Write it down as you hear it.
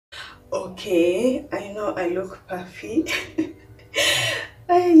Okay, I know I look puffy.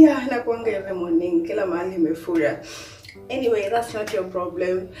 Yeah, nakuanga every morning, kila mahali imefura. Anyway, that's not your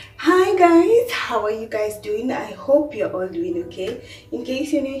problem. Hi guys, how are you guys doing? I hope you're all doing okay. In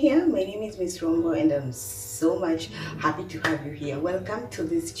case you're new here, my name is Miss Rombo and I'm so much happy to have you here. Welcome to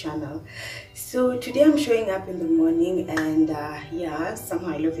this channel. So today I'm showing up in the morning and yeah,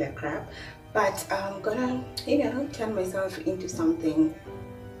 somehow I look like crap. But I'm gonna, turn myself into something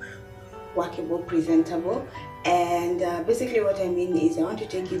workable, presentable, and basically what I mean is I want to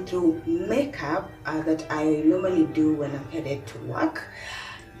take you through makeup that I normally do when I'm headed to work.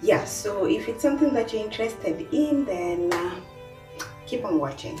 Yeah, so if it's something that you're interested in, then keep on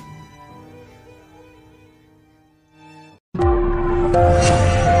watching.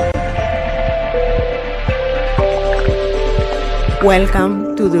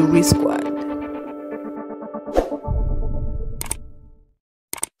 Welcome to the Risk Squad.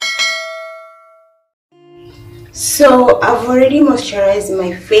 So I've already moisturized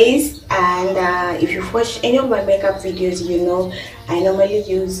my face, and if you've watched any of my makeup videos, you know I normally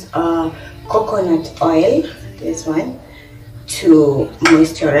use coconut oil, this one, to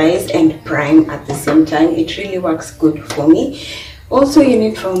moisturize and prime at the same time. It really works good for me. Also, you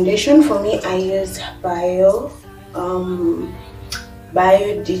need foundation. For me, I use Bio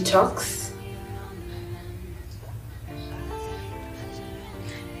Detox.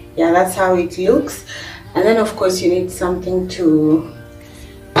 Yeah, that's how it looks. And then of course you need something to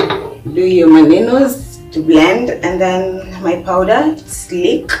do your manenos, to blend. And then my powder, it's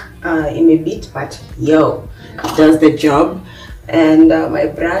sleek in a bit, but yo, it does the job. And my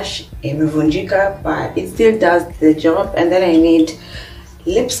brush, imevunjika, but it still does the job. And then I need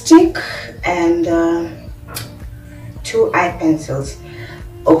lipstick and 2 eye pencils.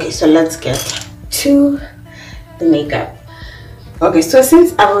 Okay, so let's get to the makeup. Okay, so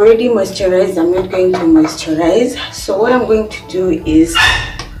since I've already moisturized, I'm not going to moisturize. So what I'm going to do is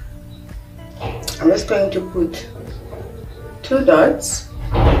I'm just going to put 2 dots,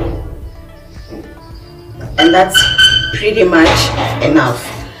 and that's pretty much enough.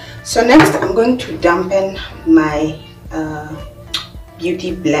 So next I'm going to dampen my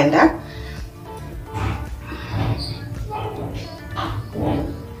beauty blender.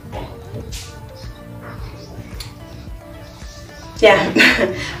 Yeah,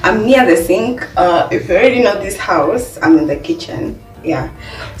 I'm near the sink. If you already know this house, I'm in the kitchen. Yeah,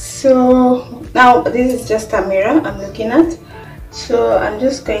 so now this is just a mirror I'm looking at. So I'm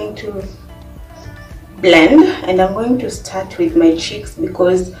just going to blend, and I'm going to start with my cheeks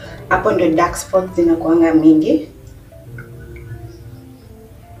because up on the dark spots zinakuanga mingi.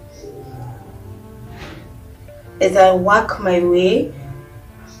 As I work my way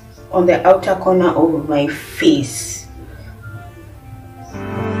on the outer corner of my face.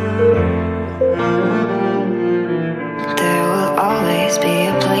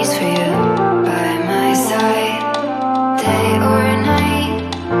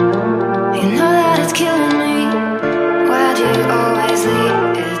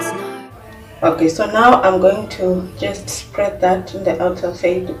 Okay, so now I'm going to just spread that on the outer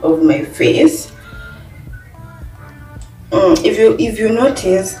side of my face. If you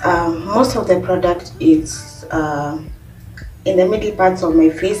notice, most of the product is in the middle parts of my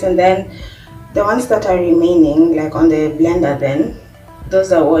face, and then the ones that are remaining, like on the blender, then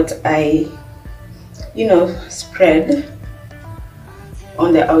those are what I spread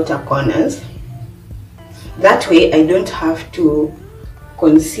on the outer corners. That way I don't have to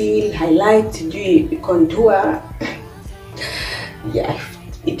conceal, highlight, do contour. Yeah,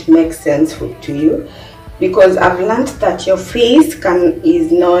 it makes sense to you, because I've learned that your face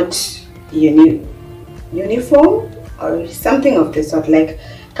is not uniform or something of the sort. Like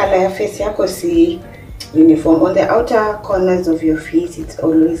color your face yako si uniform. On the outer corners of your face it's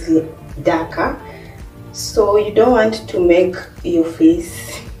always darker, so you don't want to make your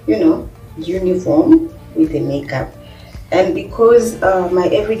face uniform with the makeup. And because my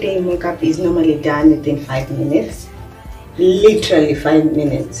everyday makeup is normally done within 5 minutes, literally 5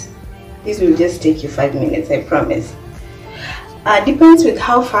 minutes, this will just take you 5 minutes, I promise. Depends with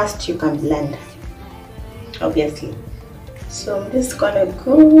how fast you can blend, obviously. So I'm just gonna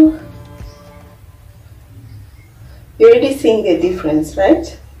go. You're already seeing the difference,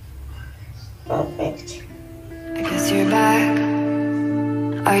 right? Perfect. I guess you're back.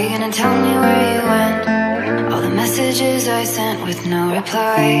 Are you gonna tell me where you went? All the messages I sent with no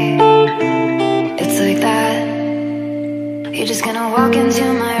reply. It's like that. You're just gonna walk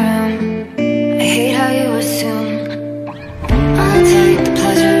into my room. I hate how you assume I'll take the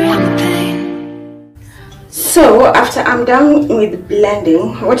pleasure and the pain. So after I'm done with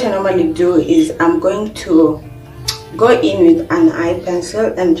blending, what I normally do is I'm going to go in with an eye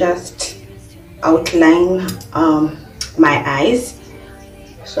pencil and just outline my eyes.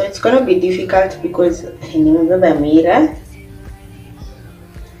 So it's gonna be difficult because I never have a mirror.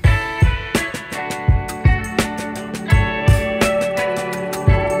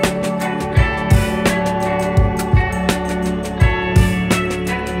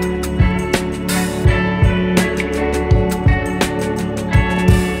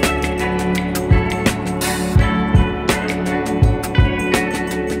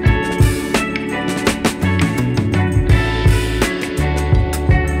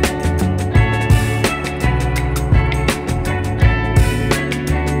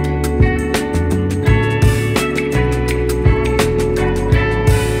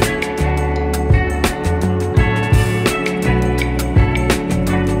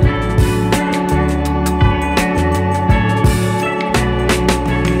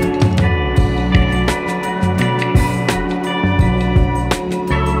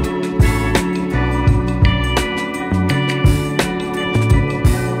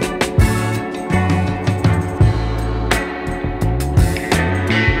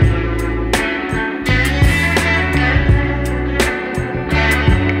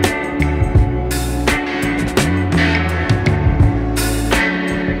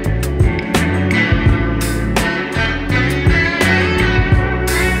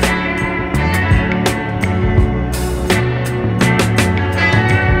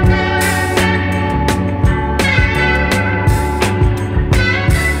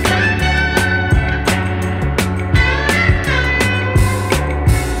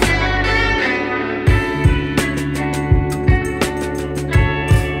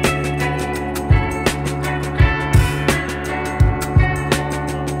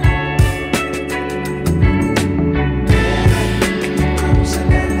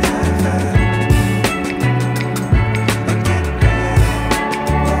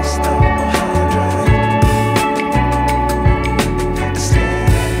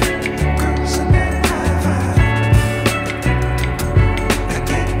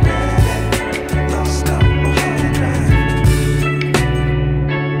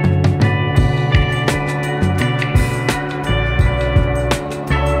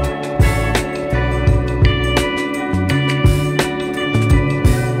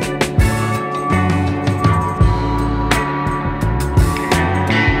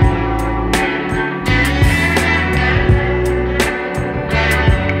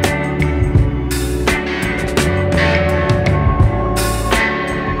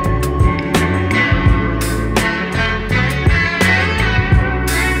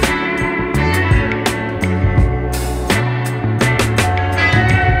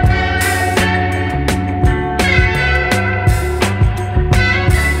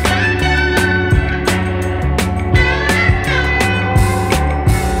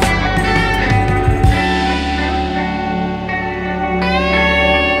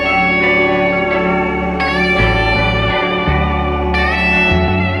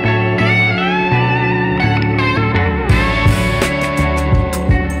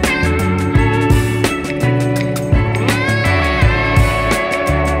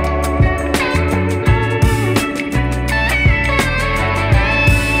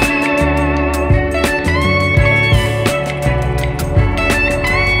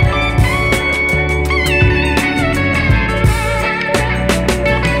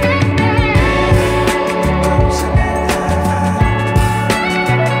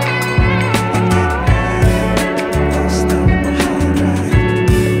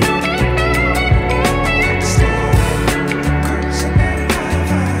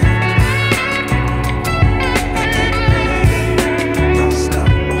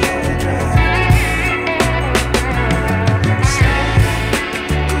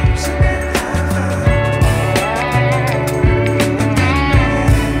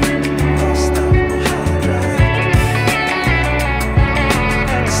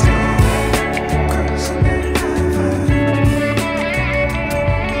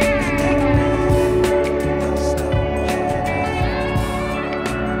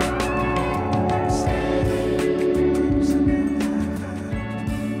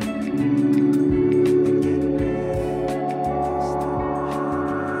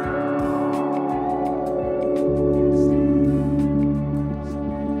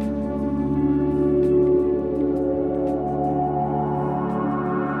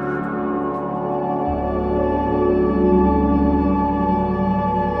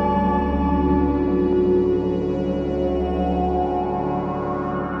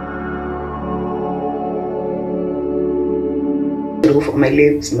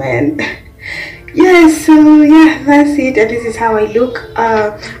 lips, man. Yes, so yeah, that's it, and this is how I look.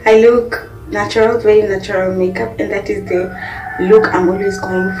 I look natural, very natural makeup, and that is the look I'm always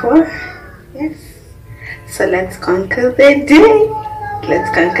going for. Yes, so let's conquer the day.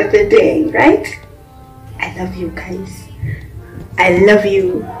 Let's conquer the day, right? I love you guys. I love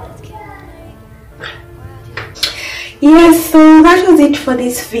you. Yes, so that was it for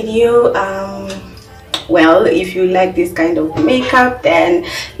this video. Well, if you like this kind of makeup, then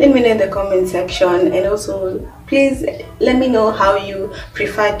let me know in the comment section, and also please let me know how you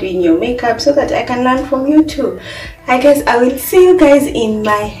prefer doing your makeup so that I can learn from you too. I guess I will see you guys in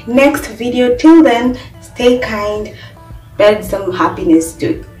my next video. Till then, stay kind, spread some happiness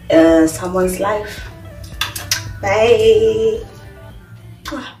to someone's life. Bye.